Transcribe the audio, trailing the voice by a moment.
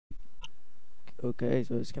Okay,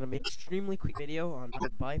 so it's gonna be an extremely quick video on how to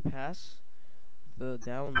bypass the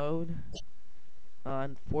download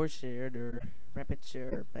on force shared or rapid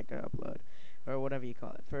share mega upload or whatever you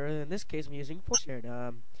call it. For in this case, I'm using force shared.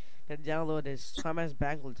 Gonna download is Thomas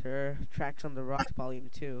Bangleter Tracks on the Rocks Volume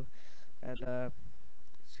 2, and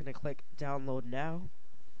just gonna click download now.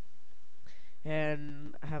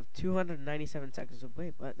 And I have 297 seconds of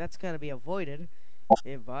wait, but that's gonna be avoided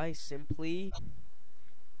if I simply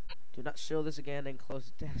do not show this again and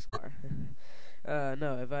close the taskbar.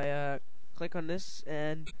 No, if I click on this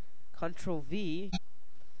and Control V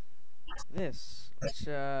this, which it's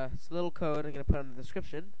a little code I'm gonna put in the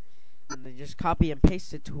description, and then just copy and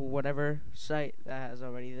paste it to whatever site that has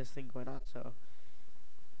already this thing going on. So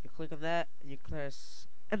you click on that, you press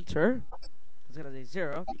enter. It's gonna say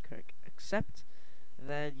 0. You click accept, and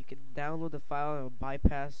then you can download the file and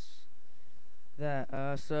bypass that.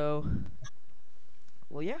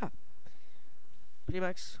 Well, yeah, pretty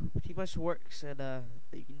much works, and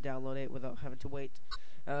you can download it without having to wait.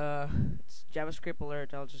 It's JavaScript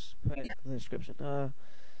alert. I'll just put it in the description.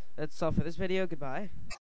 That's all for this video. Goodbye.